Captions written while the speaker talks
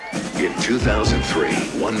In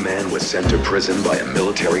 2003, one man was sent to prison by a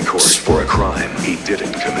military court for a crime he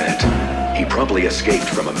didn't commit. He promptly escaped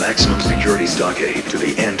from a maximum security stockade to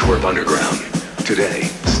the Antwerp Underground. Today,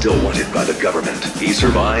 still wanted by the government, he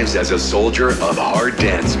survives as a soldier of hard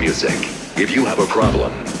dance music. If you have a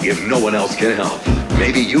problem, if no one else can help,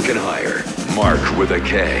 maybe you can hire Mark with a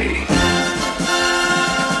K.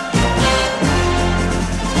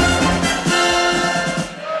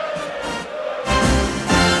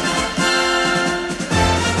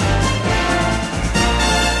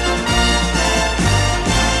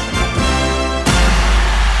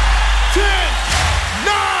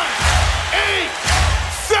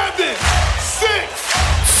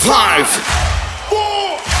 Five,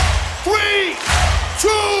 4, 3, 2,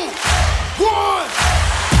 1.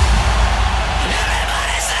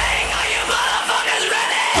 Everybody sing, are you motherfuckers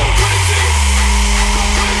ready? Go crazy, go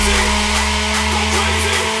crazy, go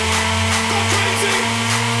crazy, go crazy,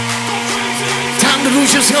 go crazy. Time to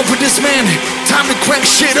lose yourself with this man. Time to crank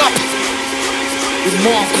shit up. With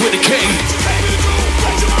Mark with a K.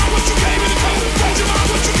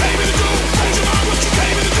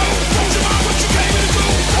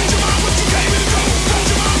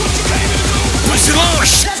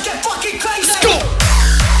 Let's get fucking crazy. Let's go.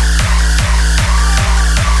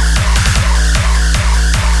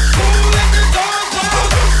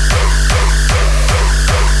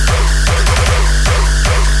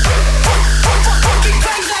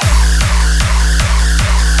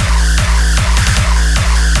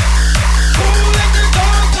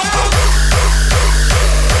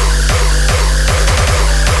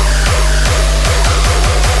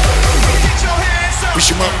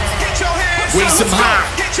 Push him up. Raise him high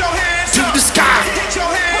to the sky. Get your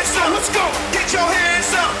hands up, let's go. Get your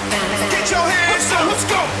hands up. Get your hands up, let's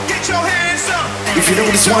go. Get your hands up. If you know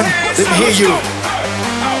this one, let me hear you.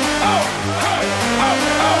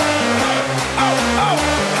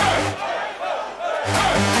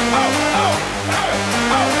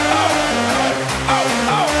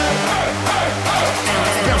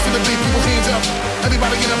 Bounce to the beat, people hands up.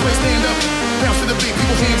 Everybody in the place stand up. Bounce to the beat,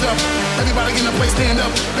 people hands up. Everybody in the place stand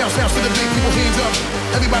up. Bounce to the beat, people hands up.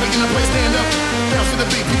 Everybody in the place stand up. Bounce to the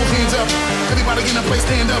beat, people hands up. Everybody in the place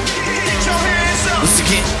stand up. Get your hands up. Once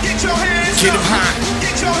again, Get your hands get up. him high.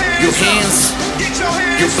 Get your hands Your up. hands, Get your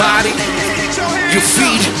hands your up. body, Get your hands your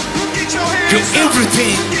feet, up. Get your hands your up.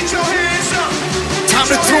 everything. Get your hands up. Time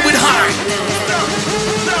to throw it high.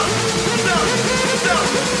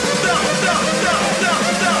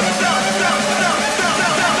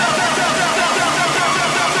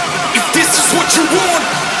 If this is what you want,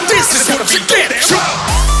 this is what you get.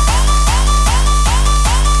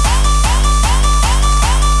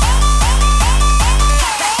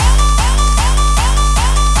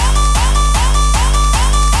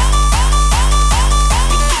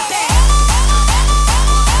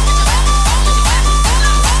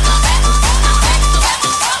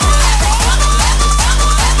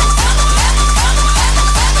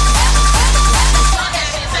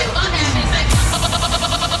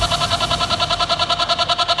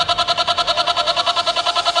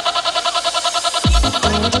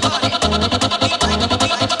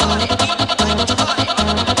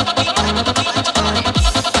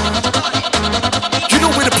 You know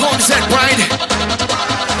where the party's at, right?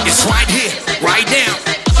 It's right here, right now.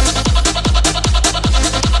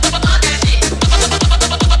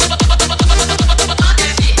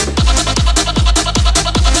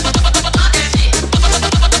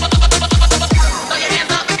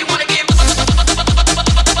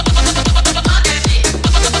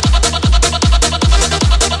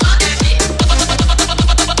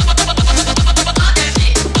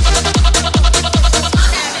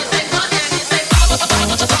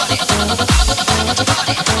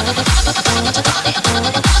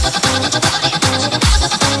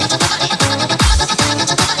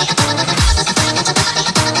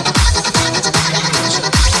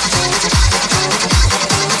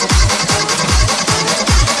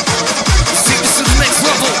 See, this is the next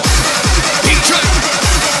level. DJ,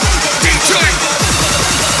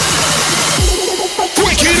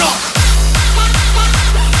 break it up.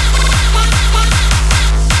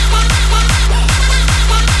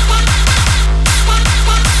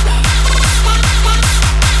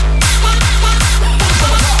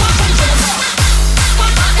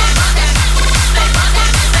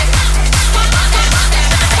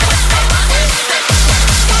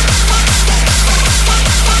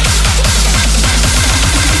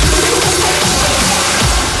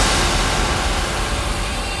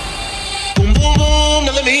 Boom boom boom,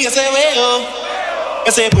 no let me say well.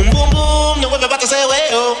 Ese boom boom boom, no vuelve a hacer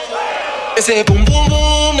well. Ese boom boom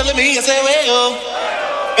boom, no let me say well.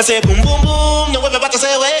 Ese boom boom boom, no vuelve para ese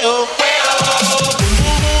huevo. Boom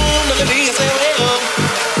boom boom, no le digas ese huevo.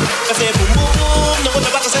 Ese boom boom boom, no vuelve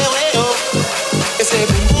para ese huevo. Ese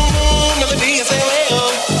boom boom boom, no le digas ese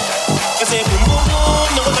huevo. Ese boom boom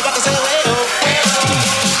boom, no vuelve para ese huevo.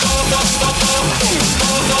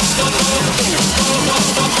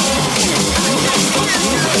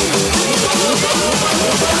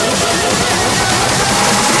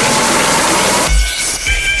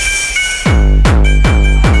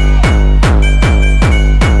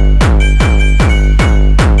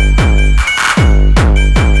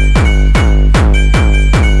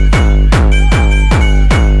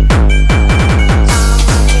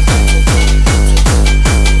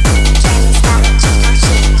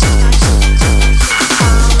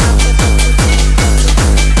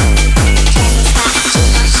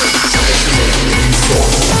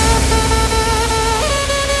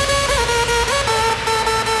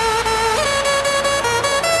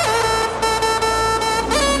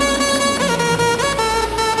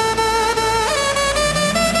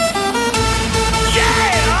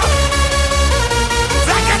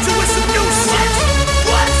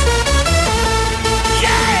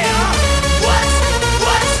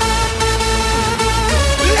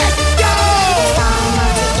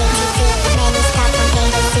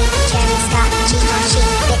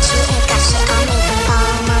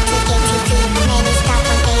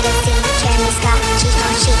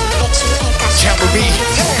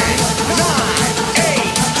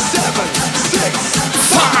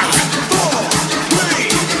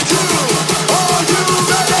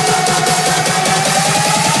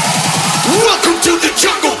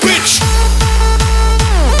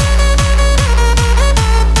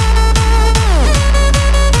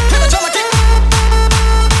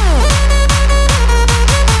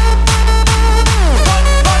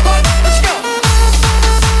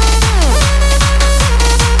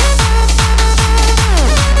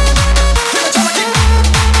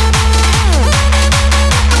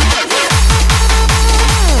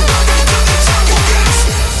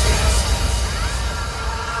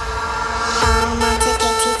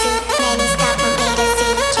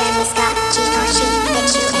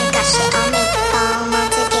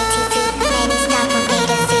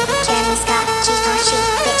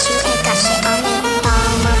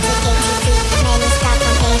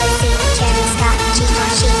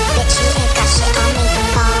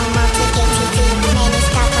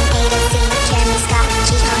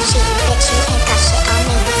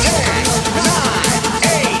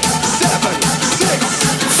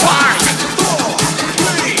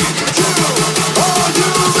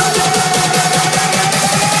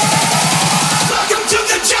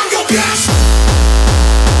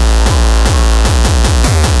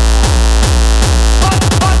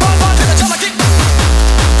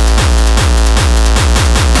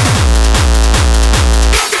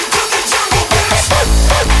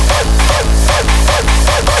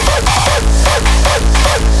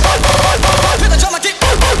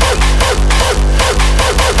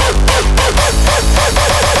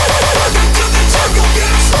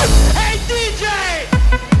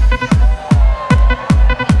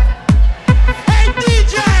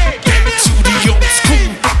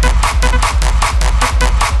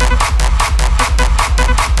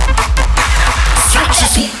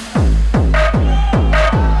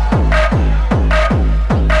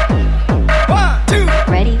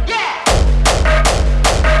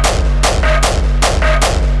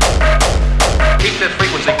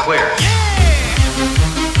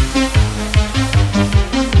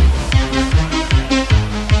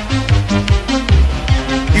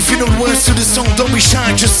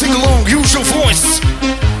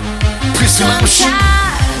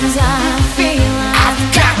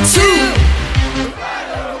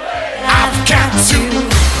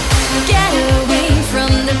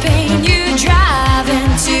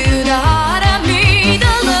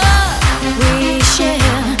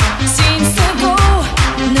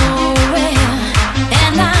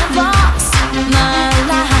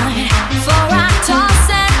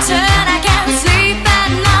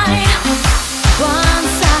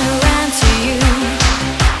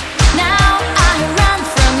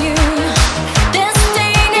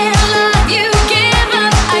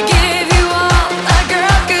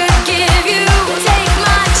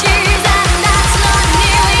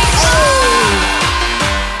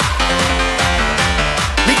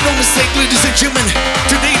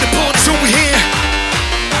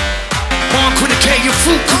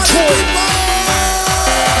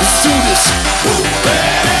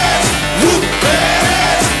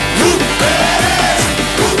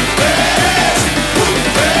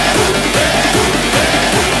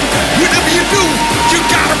 You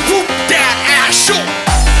got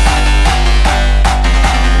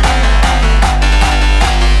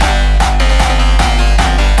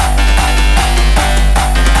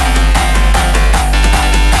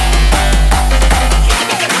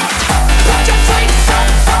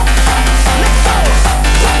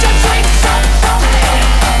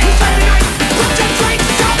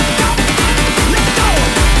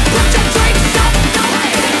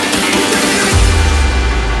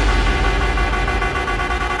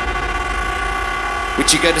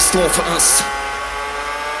what you got in store for us?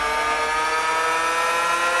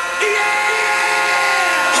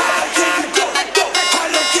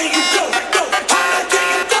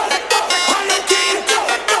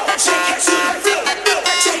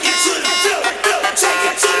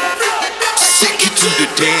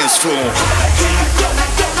 Dance floor.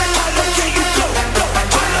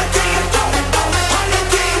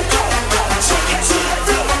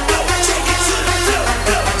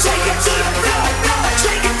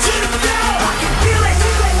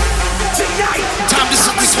 Time to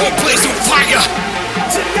set this whole place on fire.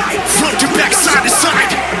 Front to back, side to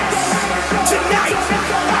side.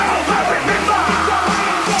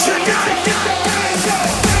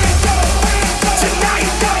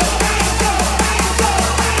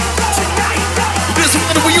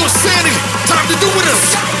 Time to do with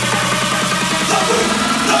us.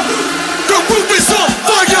 The roof is on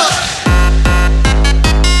fire.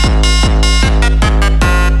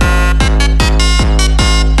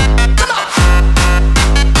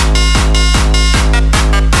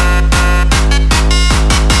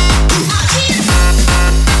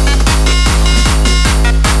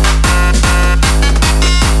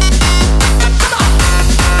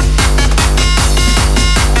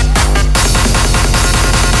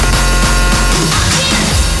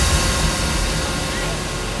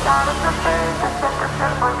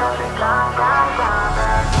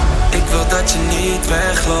 Ik wil dat je niet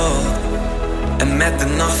wegloopt en met de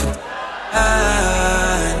nacht verdwijnt.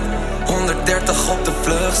 130 op de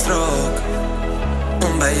vluchtstrook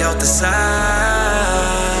om bij jou te zijn.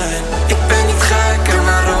 Ik ben niet gek en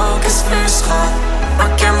maar ook is vuurschap, maar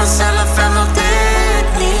ik ken mezelf en wil dit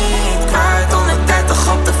niet kwijt.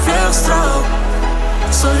 130 op de vluchtstrook,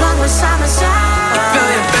 zolang we samen zijn. Ik wil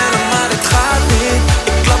je bellen maar het gaat niet.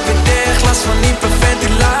 Ik klap weer dicht, glas van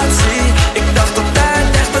hyperventilatie. Ik dacht altijd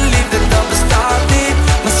echte liefde dat bestaat niet,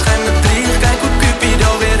 maar schijn me drie, kijk hoe Cupido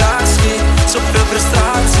weer uitschiet. Zoveel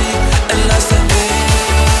frustratie en luister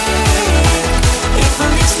ik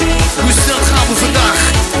wil niets liever. Hoe snel gaan we vandaag?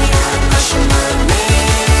 Als je me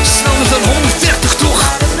neemt, Sneller dan 130 toch?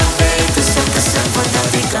 laat me weten, zet de zet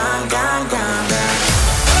voordat ik gaan ben.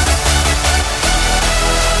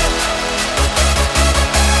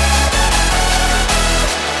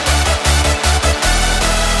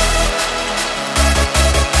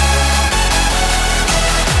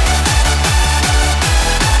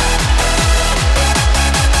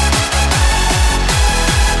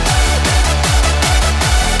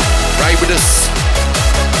 Ride with us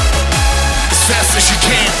as fast as you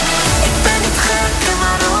can. Ik ben niet gek en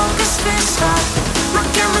maar ook is vriendschap, maar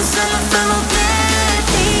ik ken mezelf en wil dit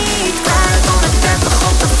niet kwijt. 130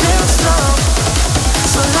 op de vluchtstrook,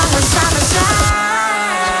 zolang we samen zijn.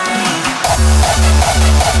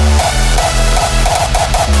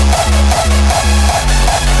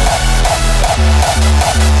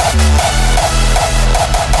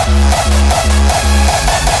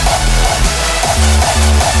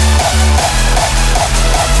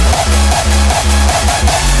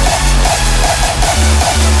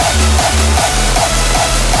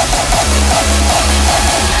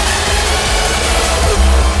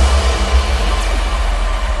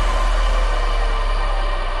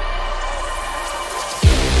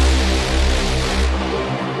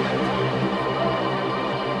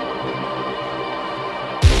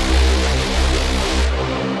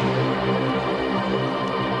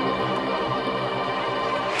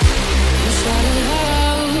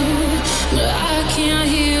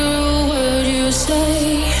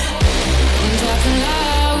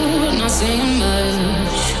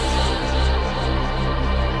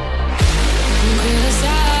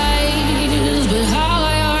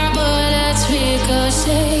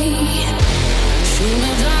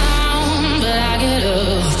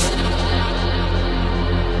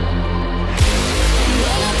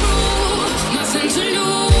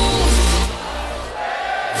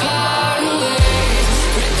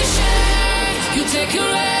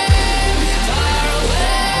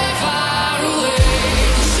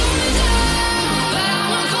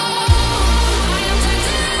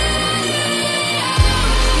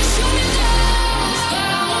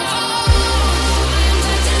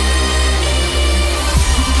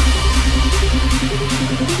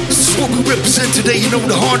 Represent today, you know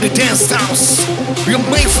the harder dance styles. We are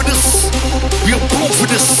made for this. We are born for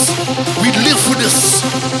this. We live for this.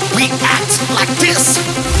 We act like this.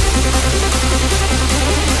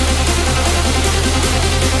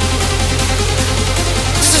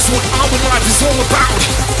 This is what our life is all about.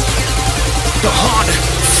 The hard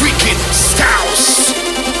freaking styles.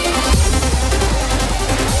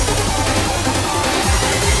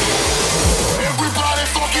 Everybody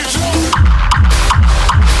fucking jump.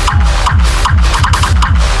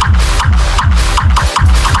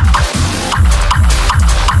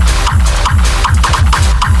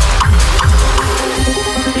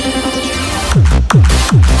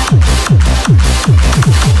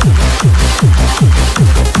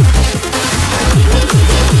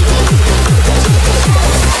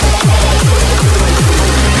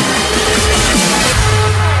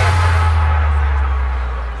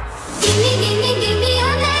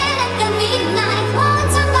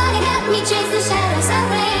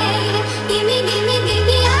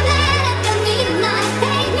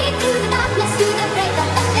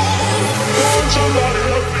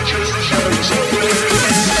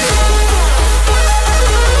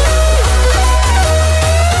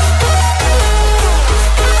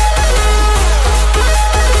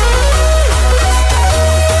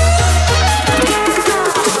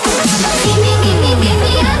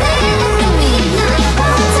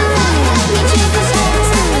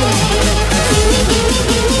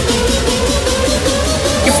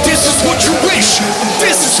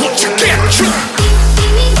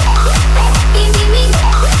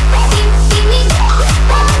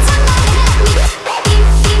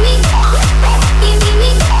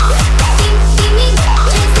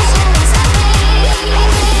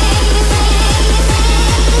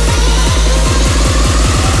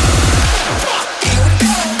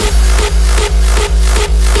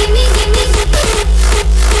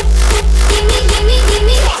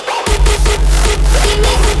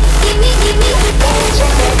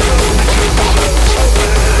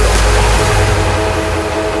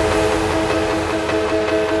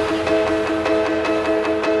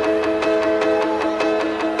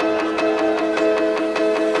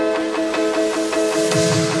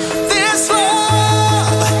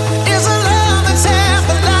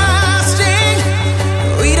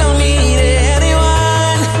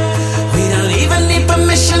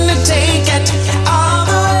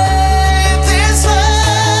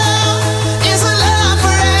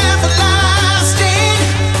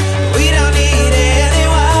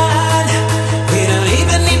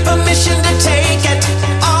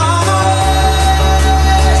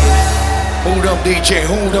 DJ,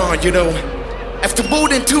 hold on, you know. After more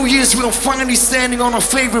than 2 years, we are finally standing on our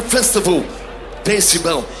favorite festival,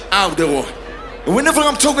 Decibel, outdoor. And whenever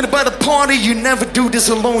I'm talking about a party, you never do this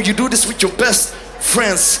alone. You do this with your best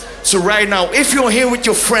friends. So right now, if you're here with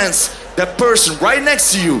your friends, that person right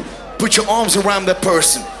next to you, put your arms around that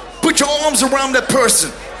person. Put your arms around that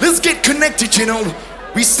person. Let's get connected, you know.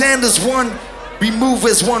 We stand as one, we move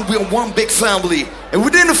as one, we're one big family. And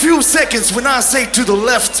within a few seconds, when I say to the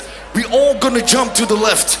left, we all gonna jump to the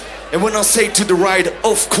left. And when I say to the right,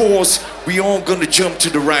 of course, we all gonna jump to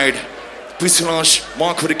the right. Please launch,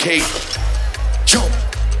 Mark with a K. Jump,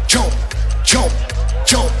 jump, jump,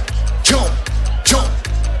 jump, jump, jump,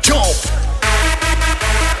 jump.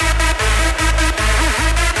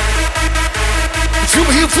 If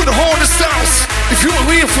you're here for the hardest styles, if you're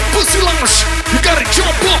here for pussy launch, you gotta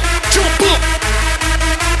jump up, jump up.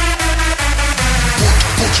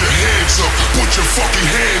 Put your hands up, put your fucking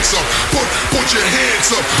hands up, put your hands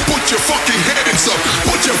up, put your fucking hands up,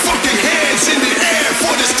 put your fucking hands in the air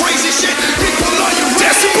for this crazy shit. People, are you ready?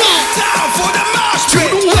 Decibel. Down for the mosh To pit.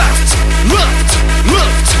 the left, left,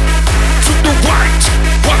 left. To the right,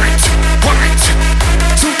 right, right.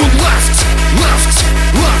 To the left, left,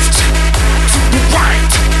 left. To the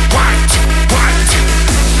right, right, right.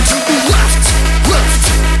 To the left, left,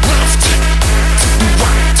 left. To the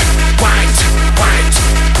right, right, right.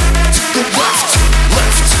 To the left,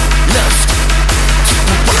 left, left. To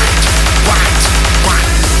the right, right,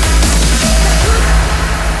 right.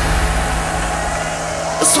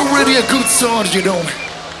 It's already a good start, you know.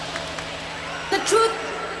 The truth,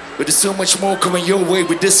 But there's so much more coming your way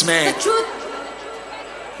with this man. the truth,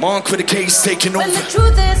 Mark with the case taking when over. the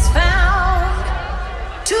truth is found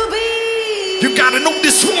to be. You gotta know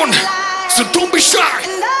this one, so don't be shy.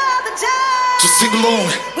 Another time Just sing along.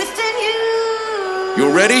 within you. You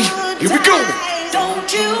ready? Here we go.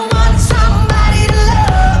 Don't you want somebody to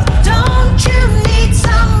love? Don't you need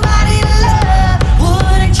somebody to love?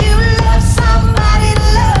 Wouldn't you love somebody to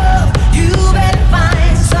love? You better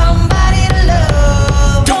find somebody to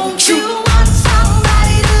love. Don't you want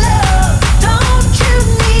somebody to love? Don't you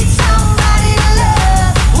need somebody to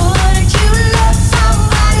love? Wouldn't you love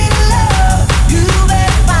somebody to love? You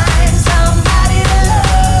better find somebody to love.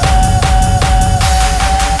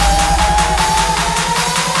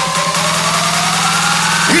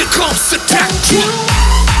 Here comes the tactic.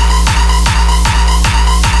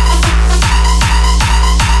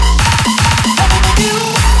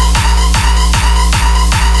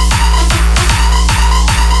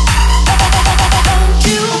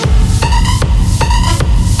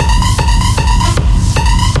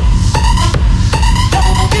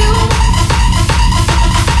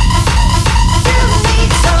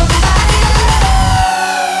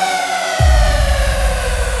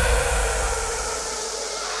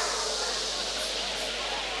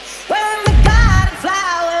 When the garden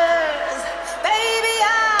flowers, baby,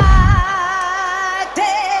 I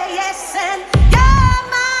dare yes, and your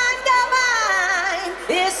mind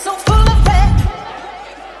is so full of red.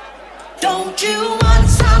 Don't you want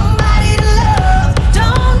somebody to love?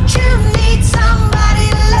 Don't you need somebody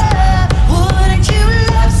to love? Wouldn't you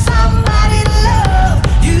love somebody to love?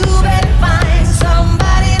 You better find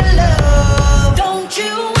somebody to love. Don't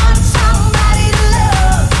you want somebody to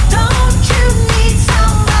love? Don't you need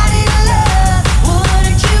somebody to love?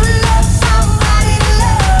 Wouldn't you love somebody to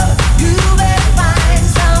love? You better find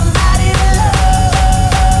somebody to love.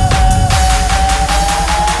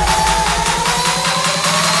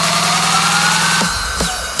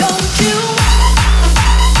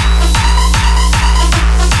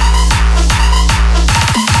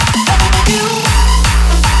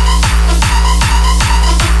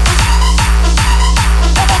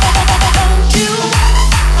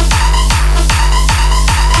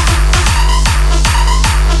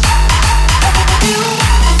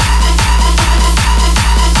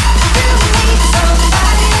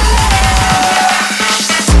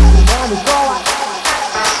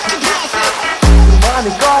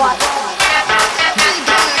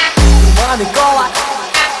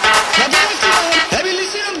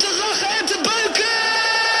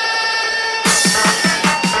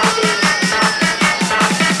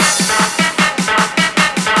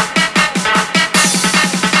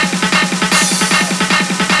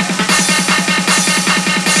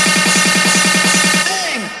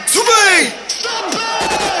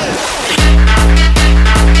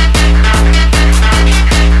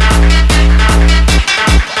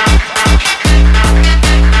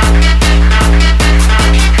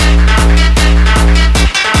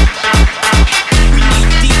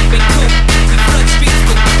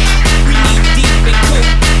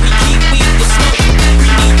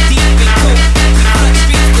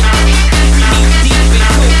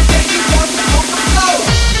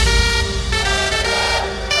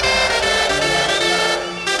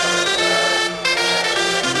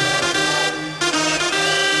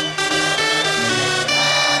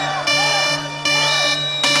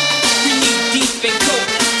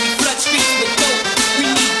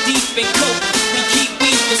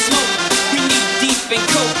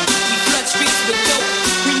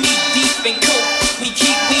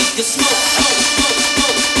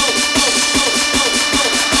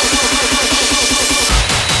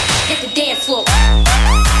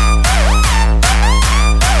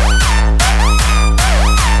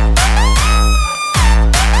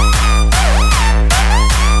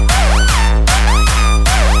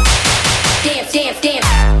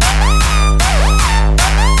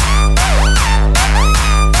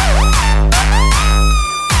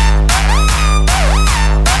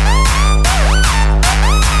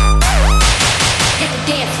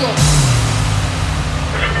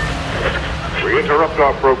 interrupt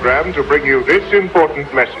our program to bring you this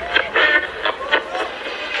important message.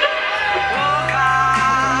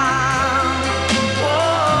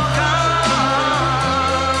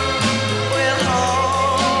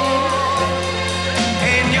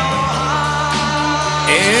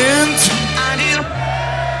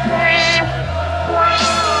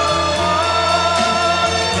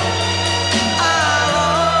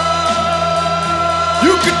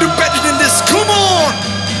 You can do better than this. Come on.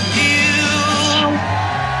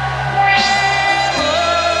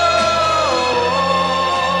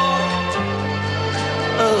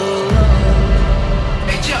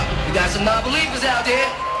 Hey Chuck, you got some non-believers out there.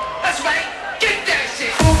 That's right. Get that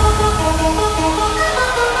shit.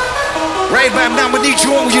 Right about now, I need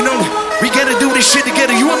you on, you know. We gotta do this shit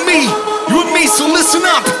together, you and me. You and me, so listen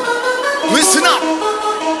up. Listen up.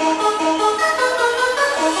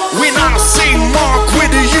 When I say Mark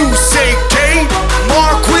with it, you say K.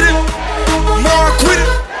 Mark with it. Mark with it.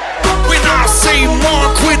 When I say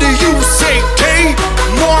Mark with it, you say K.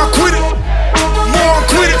 Mark with it. Mark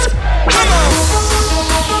with it. Come on.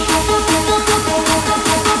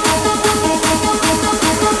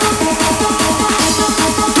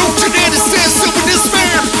 Don't you dare to stand still with this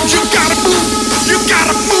man. You gotta move. You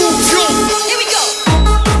gotta move, yo. Here we go.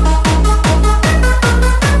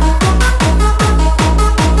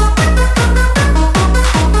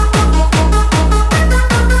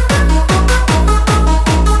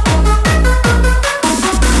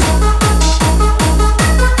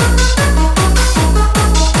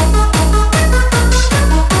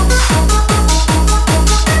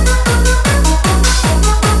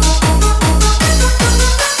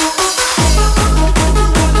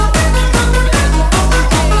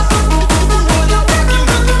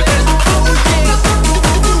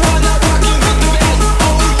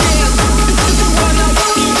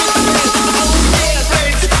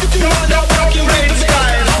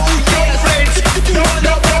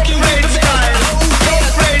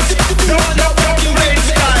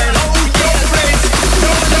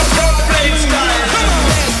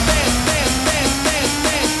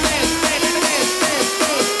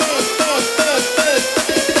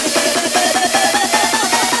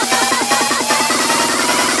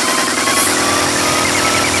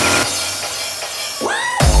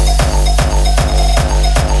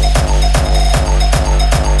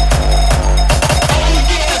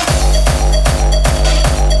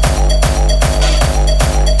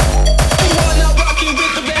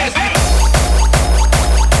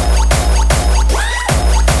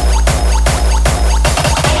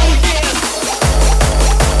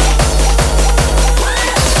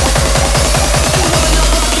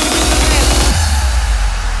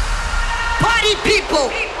 People,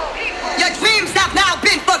 your dreams have now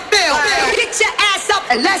been fulfilled. Get your ass up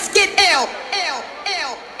and let's get ill.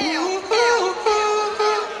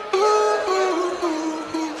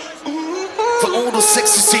 For all the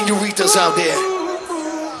sexy señoritas out there.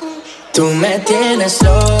 Tú me tienes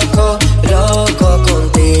loco, loco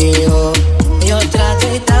contigo. Yo trato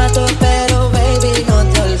y trato, pero baby no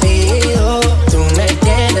te olvido. Tú me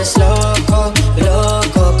tienes loco,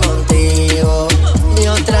 loco contigo.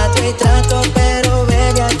 Yo trato y trato, pero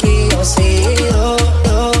baby aquí yo sigo.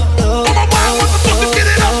 Get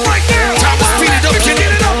it up right now. Time to speed it up, get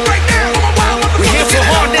it up right now. We're here for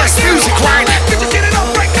hard dance music, right? Get it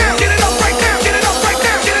up right now. Get it up right now. Get it up right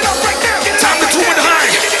now. Get it up right now. Time to do it high.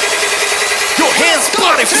 Your hands,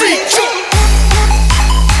 body, feet, jump.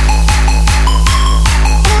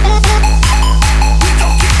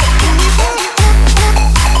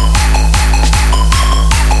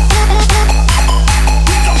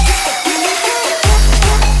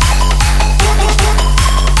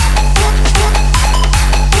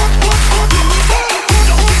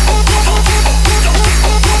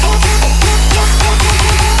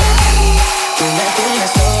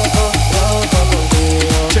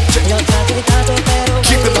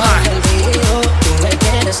 Keep it high.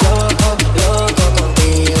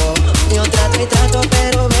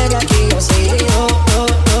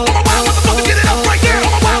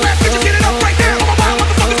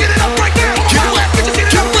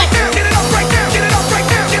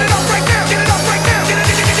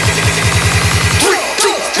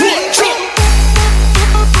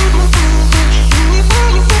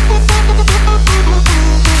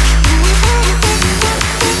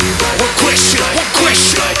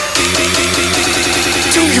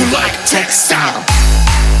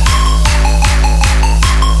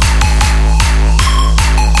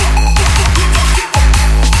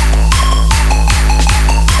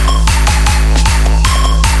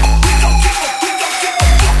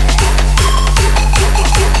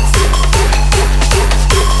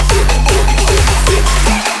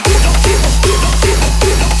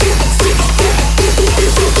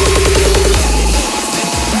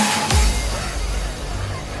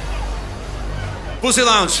 Pussy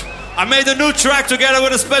Lounge. I made a new track together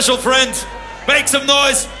with a special friend. Make some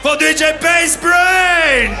noise for DJ Bass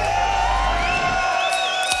Brain!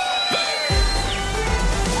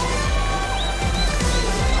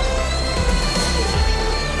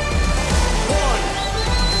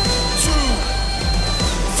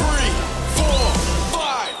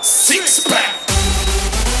 Six pack.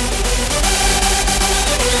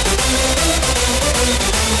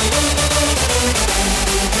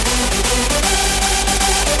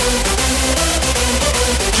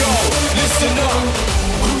 Yo, listen up.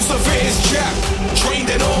 Crucifix chap, trained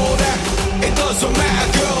and all that. It doesn't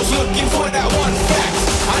matter, girls looking for that one fact.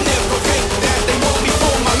 I never think that they want me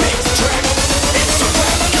for my mix track. It's a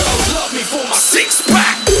rap, girls love me for my six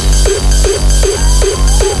pack.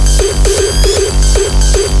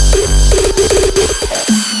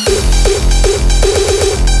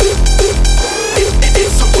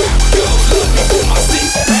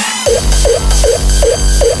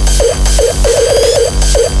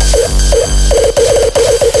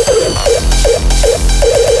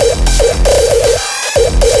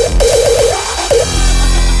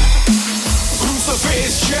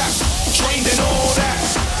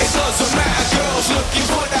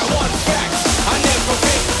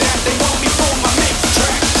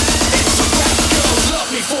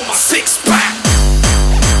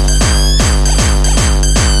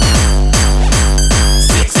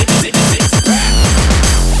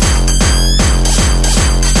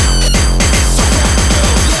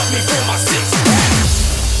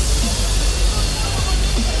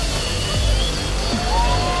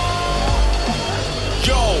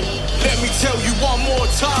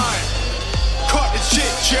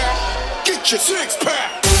 Your six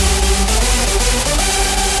pack.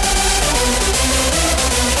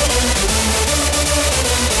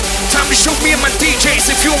 Time to show me and my DJs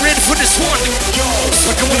if you're ready for this one.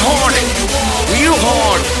 We're going hard, real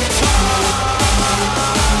hard.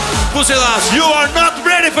 Pussy Lounge, you are not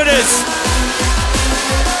ready for this.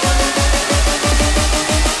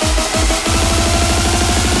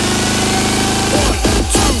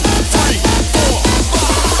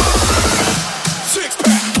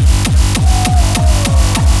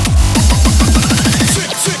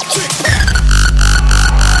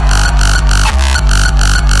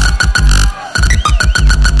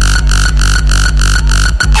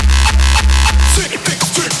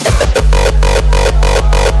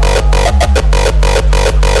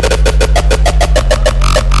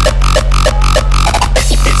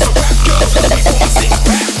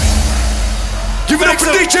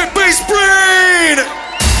 DJ Bass Brain! Is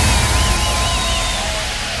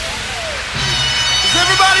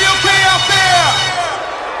everybody okay out there?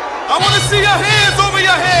 I want to see your hands over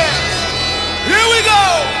your heads. Here we go.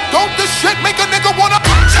 Don't this shit make a nigga wanna?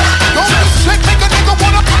 Don't this shit make a nigga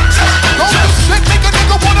wanna? Don't this shit make a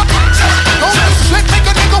nigga wanna? Don't this shit make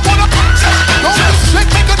a nigga wanna? Don't this shit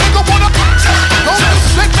make a nigga wanna? Don't this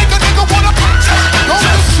shit make a nigga wanna? Don't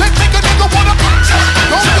this shit make a nigga wanna?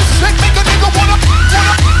 Don't this shit make a nigga wanna?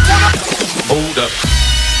 Hold up.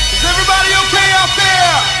 Is everybody okay out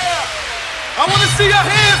there? I want to see your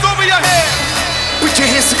hands over your head. Put your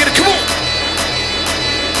hands together, come on.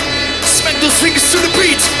 Smack those fingers to the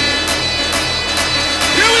beat.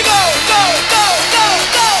 Here we go, go, go, go,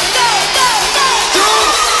 go, go, go, go.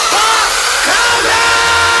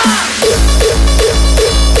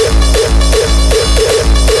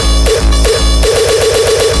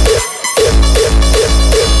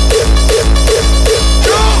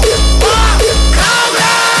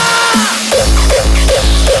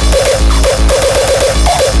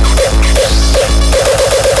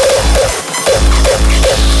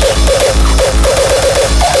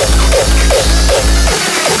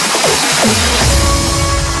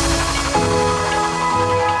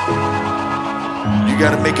 You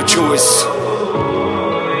gotta make a choice.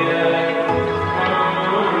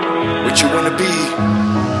 What you wanna be?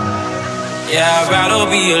 Yeah, I'd rather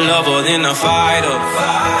be a lover than a fighter.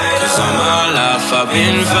 Cause all my life I've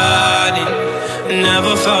been fighting.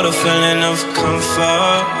 Never felt a feeling of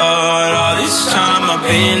comfort. All this time I've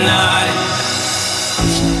been hiding.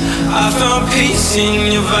 I found peace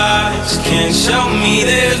in your vibes. Can't show me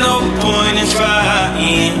there's no point in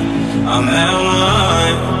trying. I'm at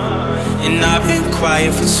one. And I've been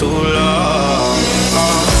quiet for too long.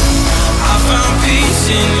 I found peace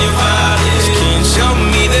in your vibes. Can't show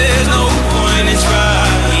me there's no point in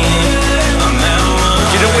trying. I'm at one.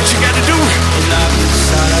 You know what you gotta do? And I've been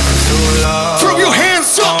silent for too long. Throw your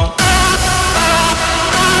hands up.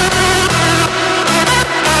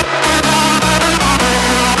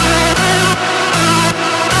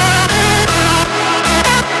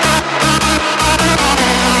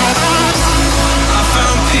 I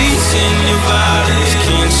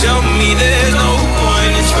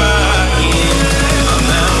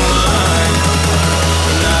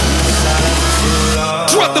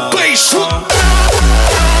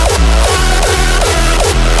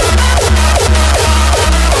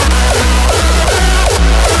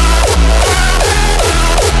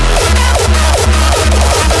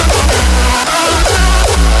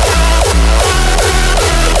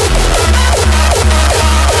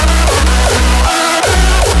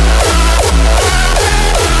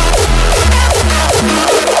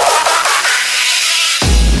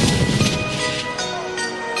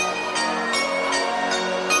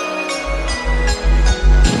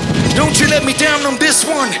Don't you let me down on this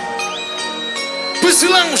one. Pussy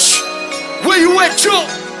Lounge, where you at, Joe?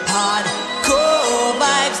 Hardcore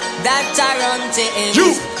vibes that are running.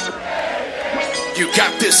 You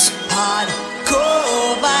got this.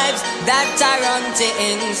 Hardcore vibes that are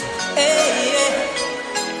running. Hey.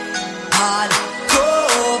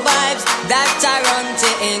 Hardcore vibes that are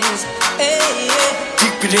running. Hey.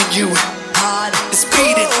 Deeper than you. It's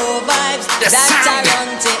beating. Hardcore vibes that are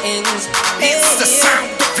running. It's the sound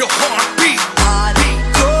of your heartbeat.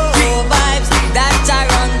 Hardcore vibes that are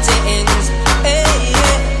running. Hey.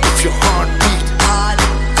 If your heart beat.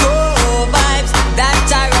 Hardcore vibes that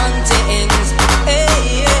are running.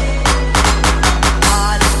 Hey.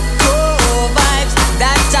 Hardcore vibes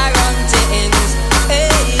that are running.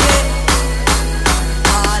 Hey.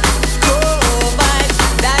 Hardcore vibes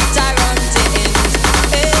that are running.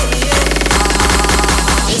 Hey.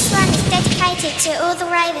 This one is dedicated to all the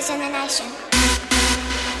ravers in the nation.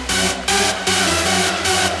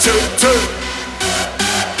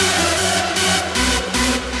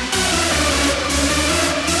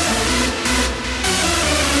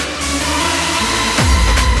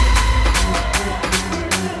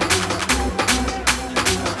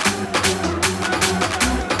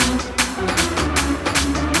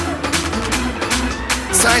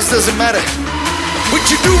 Size doesn't matter.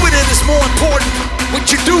 What you do with it is more important.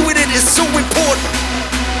 What you do with it is so important.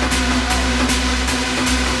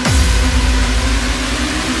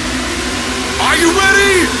 Are you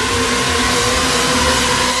ready?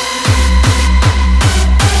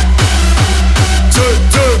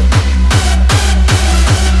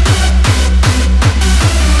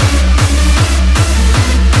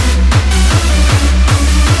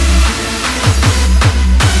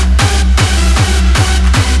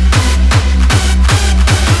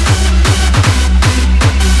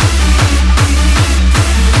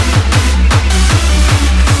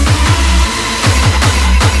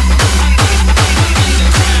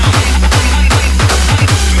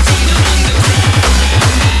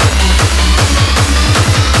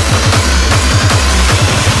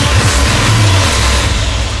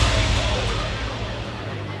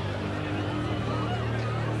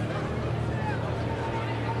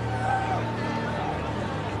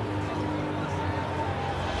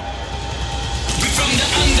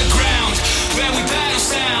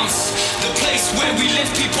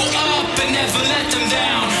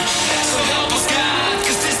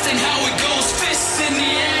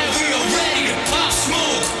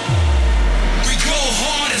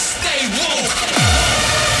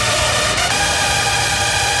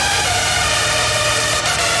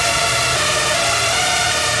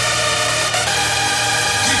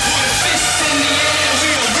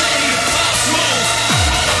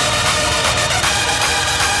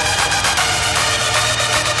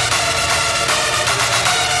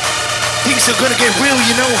 Things are gonna get real,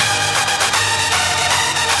 you know.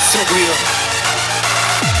 So real.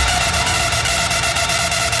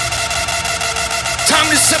 Time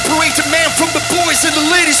to separate the man from the boys and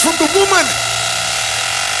the ladies from the woman.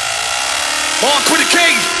 Mark with a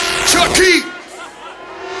K, Chucky.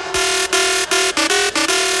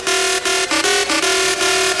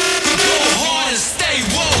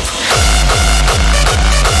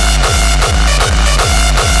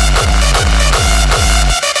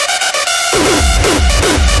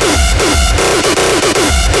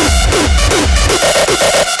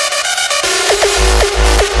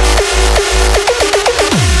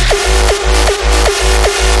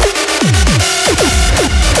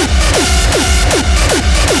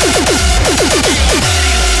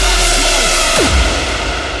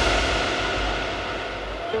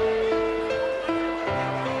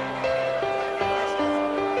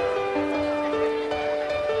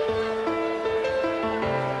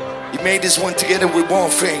 Made this one together with one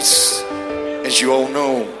face, as you all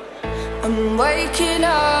know. I'm waking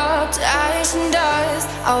up to ice and dust.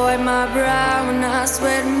 I wipe my brow and I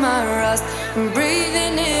sweat my rust. I'm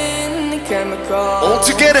breathing in the chemicals. All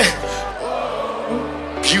together.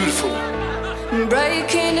 Beautiful. I'm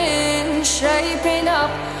breaking in, shaping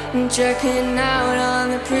up, and checking out on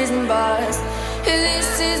the prison bus.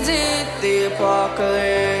 This is it, the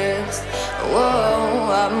apocalypse. Whoa,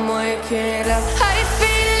 I'm waking up. I feel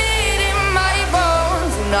it in my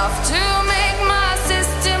bones, enough to make my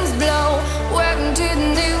systems blow. Welcome to the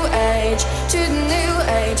new age, to the new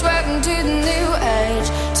age. Welcome to the new age,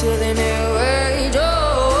 to the new age. Oh,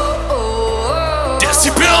 oh, oh.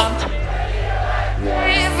 Decibel.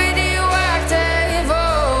 Radioactive. Oh,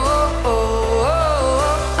 oh,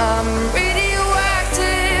 oh. I'm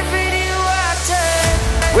radioactive,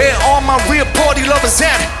 radioactive. Where are my real party lovers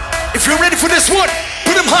at? If you're ready for this one,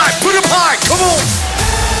 put them high, come on.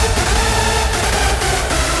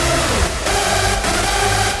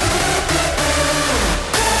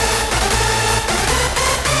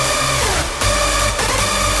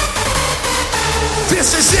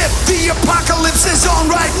 apocalypse is on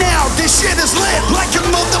right now. This shit is lit like a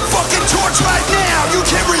motherfucking torch right now. You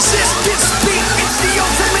can't resist this beat. It's the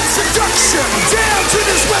ultimate seduction. Down to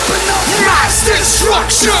this weapon of mass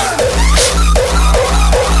destruction.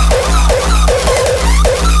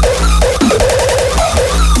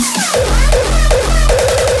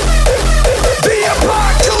 The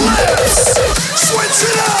apocalypse. Switch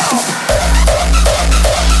it up.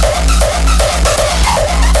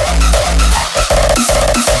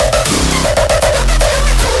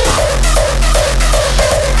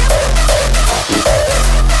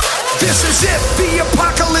 This is it, the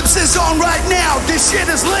apocalypse is on right now. This shit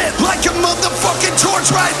is lit like a motherfucking torch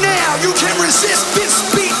right now. You can't resist this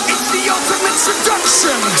beat, it's the ultimate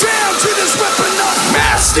seduction. Down to this weapon of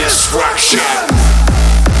mass destruction.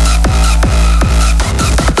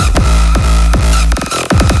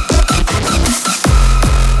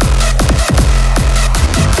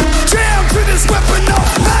 Down to this weapon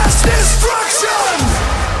of mass destruction.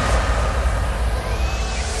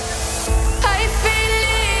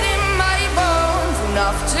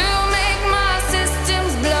 Enough to make my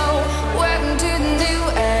systems blow. Welcome to the new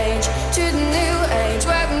age, to the new age.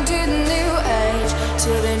 Welcome to the new age, to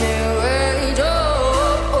the new age. Oh,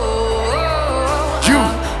 oh, oh. You.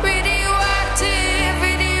 I'm radioactive,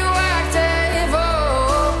 radioactive. Oh,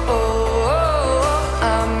 oh, oh.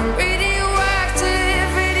 I'm radioactive,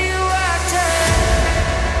 radioactive.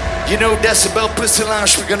 You know, Decibel Pussy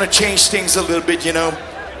Lounge, we're gonna change things a little bit, you know.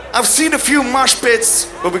 I've seen a few mosh pits,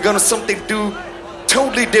 but we're gonna do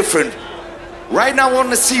totally different. Right now I want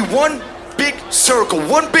to see one big circle.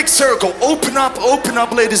 Open up,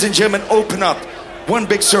 ladies and gentlemen, open up. One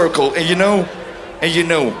big circle. And you know,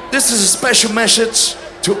 this is a special message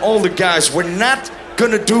to all the guys. We're not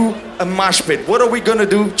gonna do a mosh pit. What are we gonna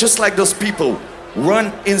do? Just like those people.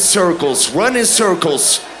 Run in circles.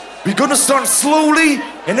 We're gonna start slowly,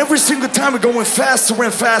 and every single time we're going faster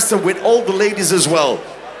and faster with all the ladies as well.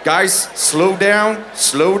 Guys, slow down.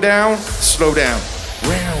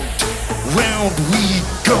 Round we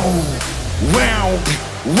go. Round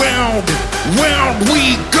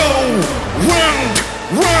we go.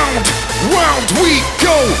 Round we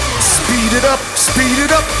go. Speed it up.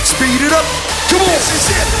 Come on. This is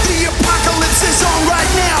it, the apocalypse is on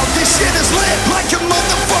right now. This shit is lit like a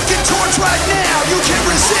motherfucking torch right now. You can't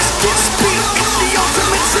resist this beat, it's the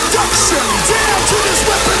ultimate seduction. Down to this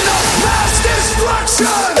weapon of mass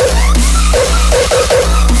destruction.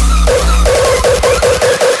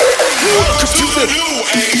 Welcome to the new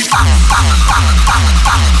age.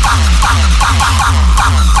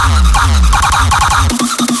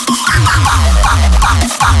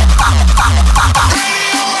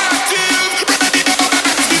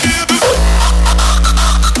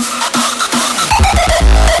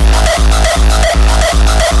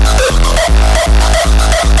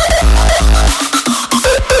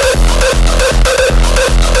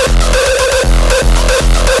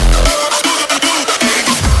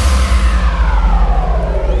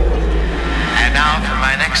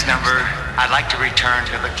 I'd like to return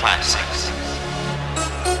to the classics.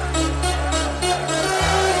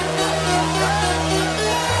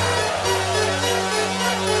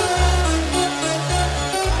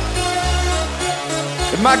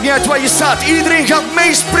 Het maakt niet uit waar je staat. Iedereen gaat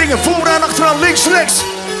meespringen. Vooraan, achteraan, links, rechts.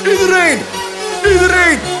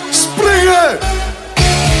 Iedereen springen!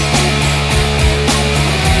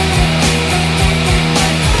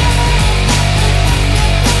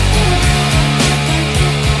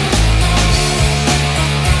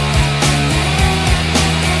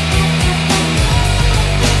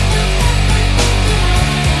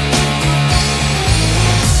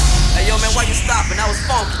 That was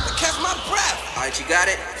funky. I catch my breath. All right, you got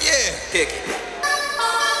it? Yeah. Pick it.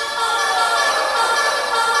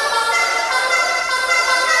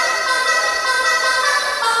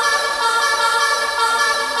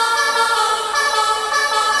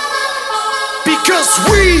 Because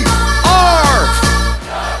we are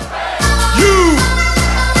you.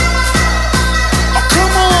 Oh,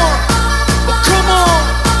 come on.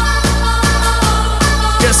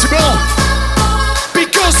 Decibel.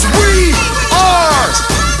 Because we are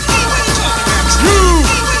you.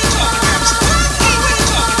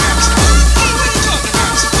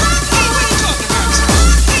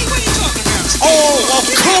 Oh,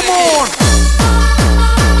 come on.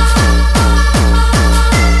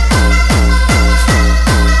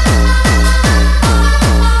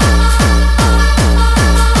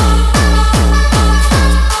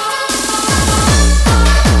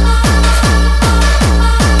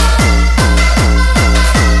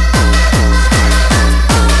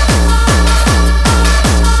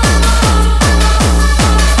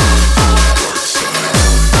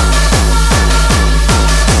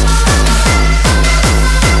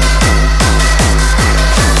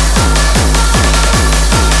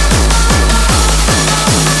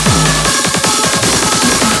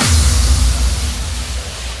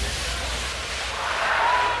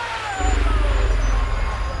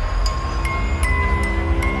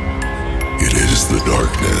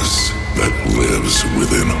 darkness that lives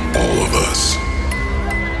within all of us,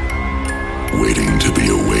 waiting to be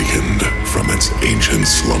awakened from its ancient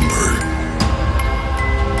slumber,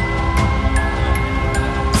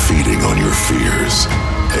 feeding on your fears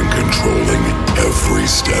and controlling every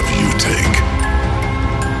step you take.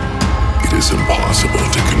 It is impossible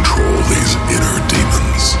to control these inner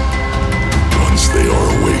demons. Once they are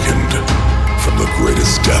awakened from the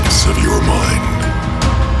greatest depths of your mind,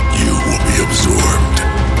 you will be absorbed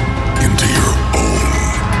into your own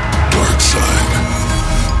dark side.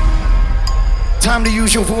 Time to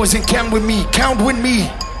use your voice and count with me. Count with me.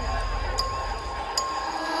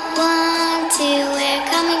 1, 2, we're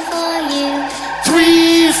coming for you.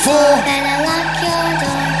 3, 4. Better lock your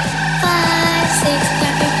door. 5, 6,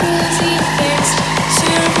 grab your crucifix.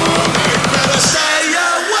 7, 8. Better stay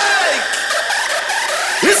awake.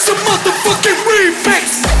 It's a motherfucking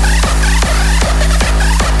remix.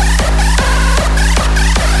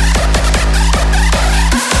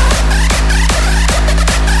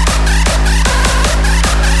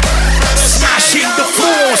 Smashing the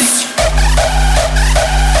floors.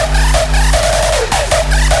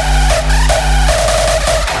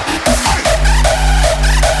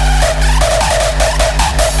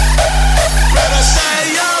 Better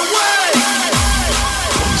stay awake.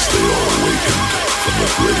 Once they are awakened from the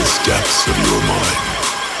greatest depths of your mind,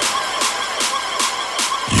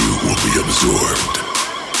 you will be absorbed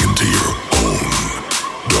into your own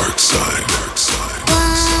dark side. 1,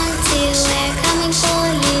 2, we're coming for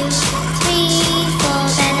you. 3, 4,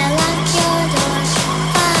 better lock your door.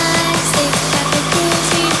 5, 6, grab your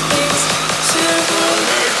crucifix. 7,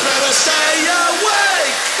 8. Better stay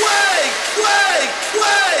awake. Wake, wake, wake,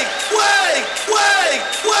 wake, wake,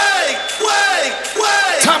 wake, wake,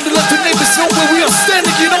 wake. Time to let the neighbors know where we are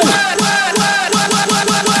standing, you know.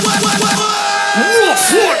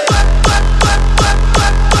 Rough one.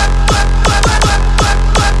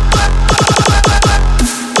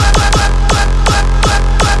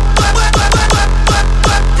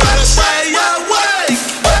 Better stay awake.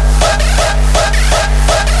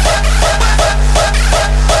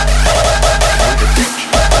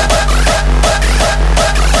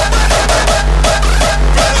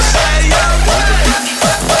 Better stay awake.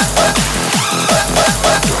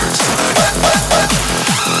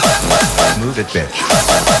 Move it, bitch.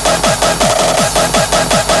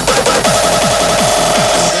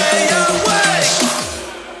 Stay awake.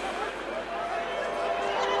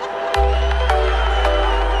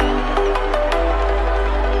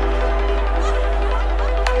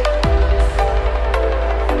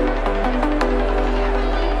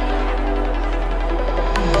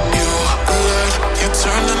 You're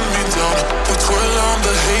turning me down. You twirl on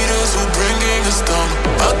the haters who bringing us down.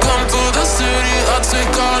 I come to the city, I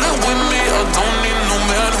take all that with me. I don't need no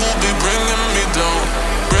man who be bringing me down,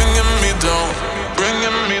 bringing me down,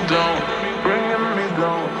 bringing me down, bringing me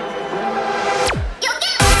down.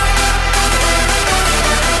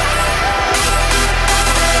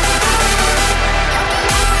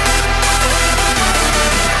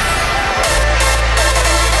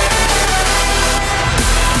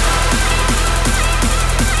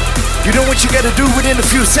 You know what you gotta do within a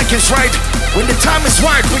few seconds, right? When the time is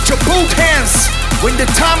right, with your both hands. When the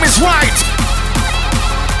time is right.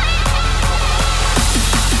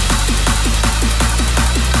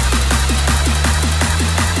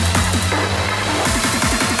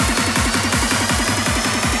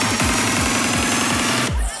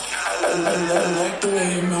 I like the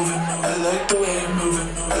way you're moving, I like the way you're moving,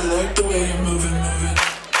 I like the way you're moving, moving.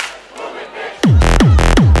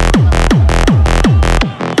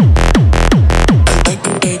 I like the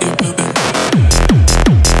way you're moving.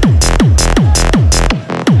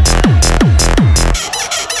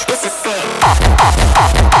 This is sick.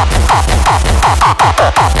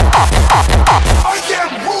 I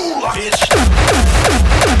am ruler, bitch.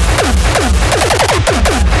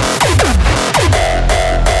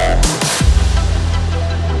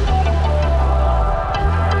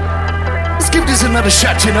 Let's give this another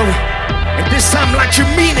shot, you know. And this time like you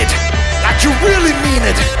mean it. Like you really mean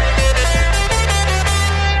it.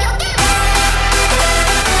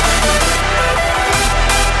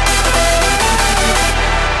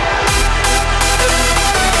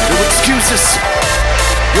 No excuses.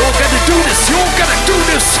 You all gotta do this. You all gotta do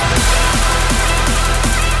this.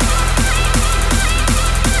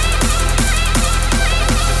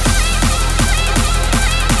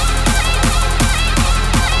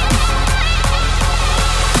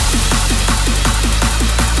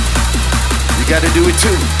 You gotta do it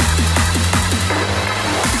too.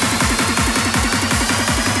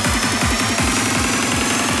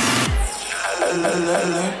 I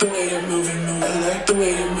like the way you're moving, move. I like the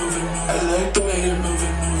way you're moving, move. I like the way you're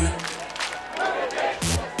moving, moving.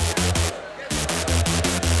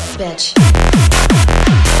 Bitch.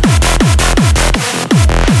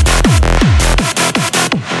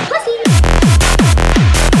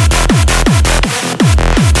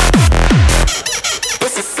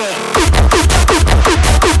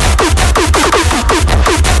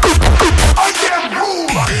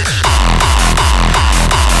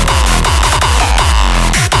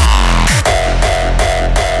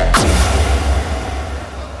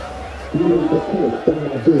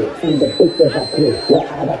 And the bitches are cute. Yeah,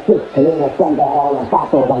 I got six, a little from the hall and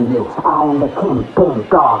faster than you. I am the king, pink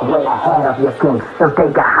dog, way ahead of your king. So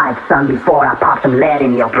take a hike, son, before I pop some lead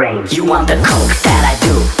in your brain. You want the coke that I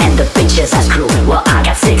do, and the bitches I screw. Well, I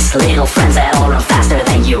got six little friends that all run faster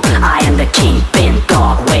than you. I am the king, pink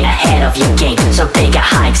dog, way ahead of your game. So take a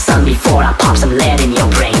hike, son, before I pop some lead in your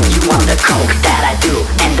brain. You want the coke that I do,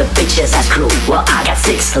 and the bitches I screw. Well, I got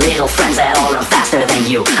six little friends that all run faster than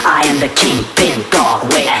you. I am the king, pink dog,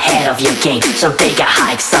 way ahead of your game. So take a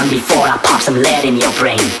hike, son, before I pop some lead in your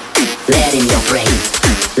brain. Lead in your brain.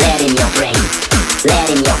 Lead in your brain. Lead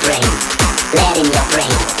in your brain. Lead in your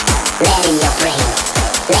brain. Lead in your brain.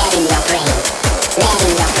 Lead in your brain. Lead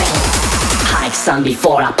in your brain. Hike, son,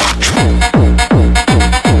 before I pop.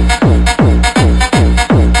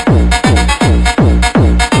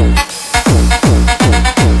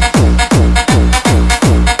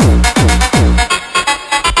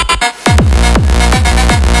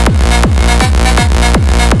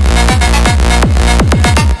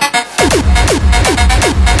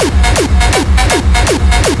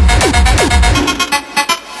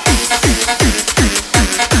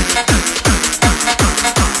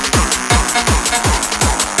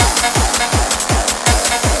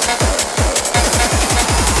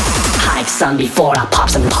 Son, before I pop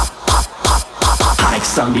some pop pop pop pop pop. Hike,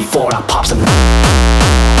 son, before I pop some.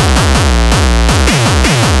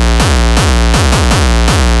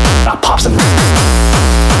 I pop some.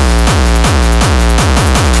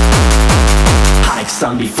 Hike,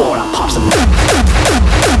 son, before I pop some.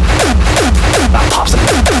 I pop some.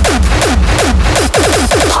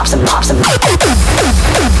 Pop some, pop some.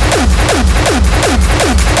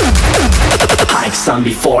 Hike, son,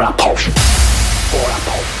 before I pop. Before I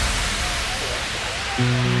pop.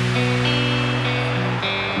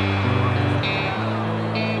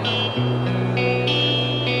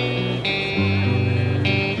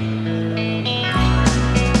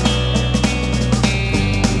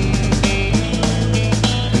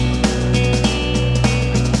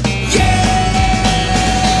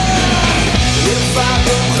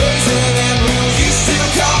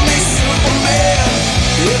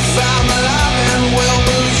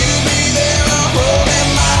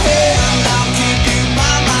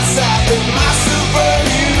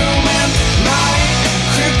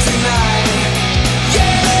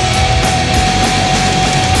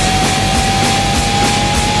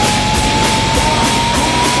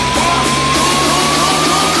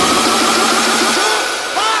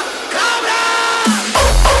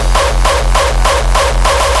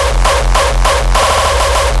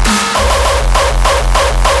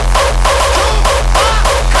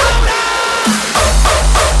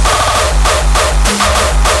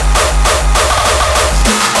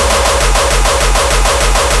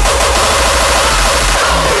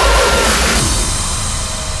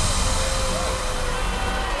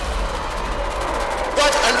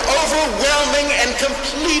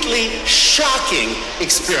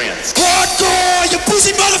 Experience. Hardcore, you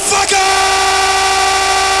pussy motherfucker!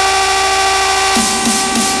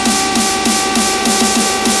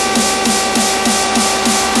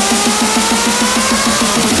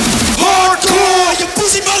 Hardcore, you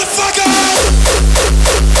pussy motherfucker!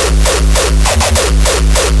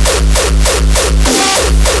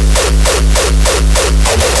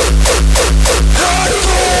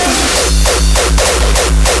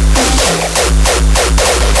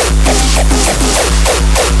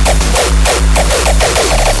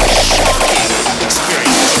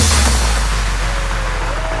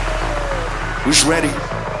 Who's ready?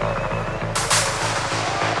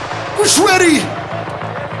 Who's ready?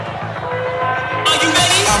 Are you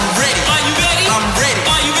ready? I'm ready. Are you ready? I'm ready.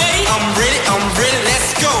 Are you ready? I'm ready. I'm ready.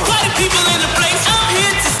 Let's go. Party people in the place. I'm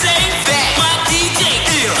here to say that my DJ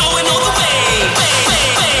is going all the way.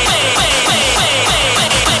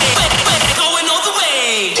 Going all the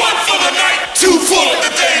way. One for the night, two for the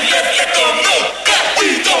day. Let's let them know that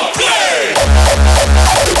we don't play.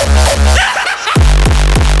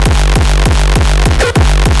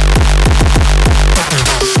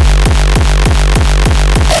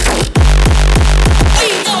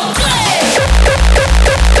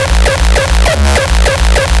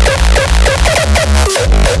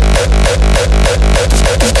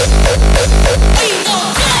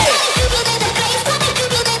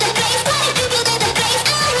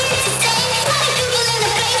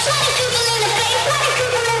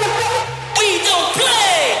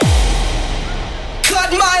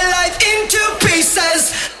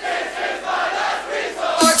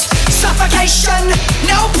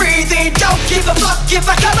 fuck if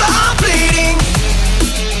I cover I'm bleeding.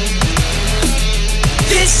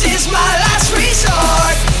 This is my last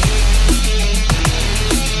resort.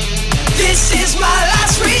 This is my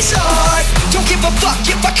last resort. Don't give a fuck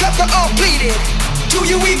if I cover I'm bleeding. Do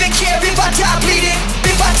you even care if I die bleeding?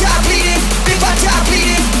 If I die bleeding? If I die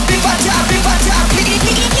bleeding? If I die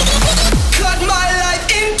bleeding? Cut my life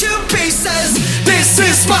into pieces. This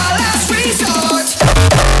is my last resort.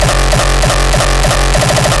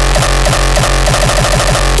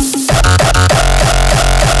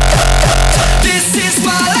 This is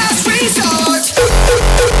my last resort.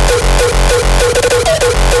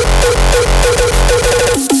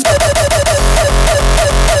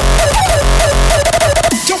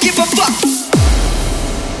 Don't give a fuck.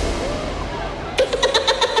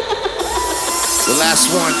 The last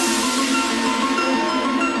one.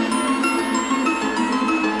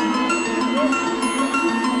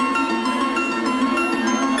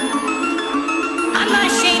 I'm not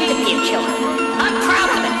ashamed to be a killer. I'm proud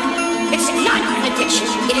of it. It's not an addiction.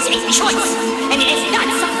 It is a choice. And it is not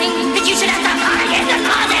something that you should have to hide in the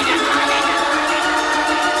closet.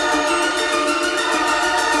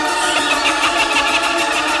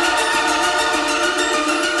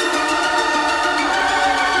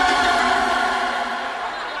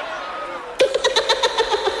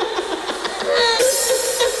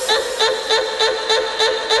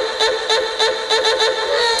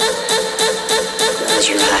 Close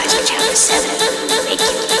your eyes, which have a 7, make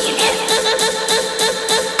you be in heaven.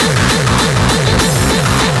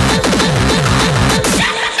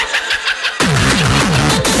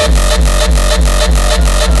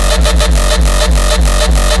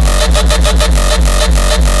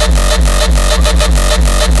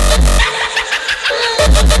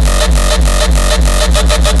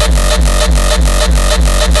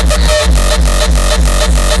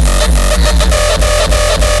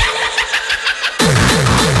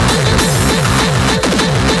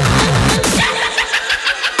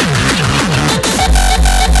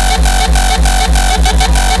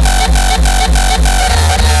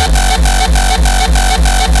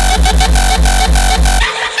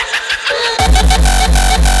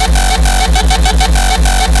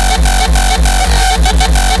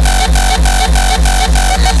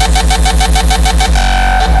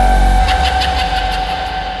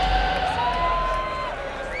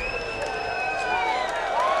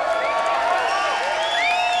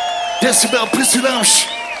 Decibel, Pussy Lounge.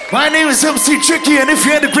 My name is MC Tricky, and if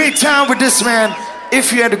you had a great time with this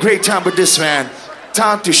man,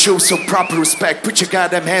 time to show some proper respect. Put your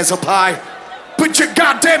goddamn hands up high. Put your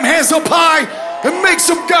goddamn hands up high and make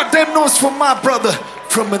some goddamn noise for my brother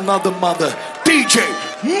from another mother, DJ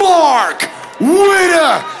Mark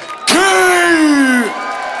Witter King.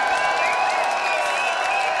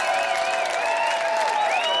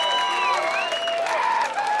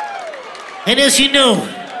 And as you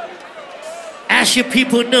know, as your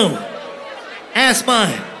people know, as my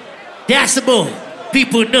Decibel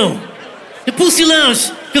people know, the Pussy Lounge,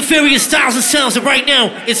 the various styles and sounds, and right now,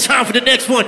 it's time for the next one.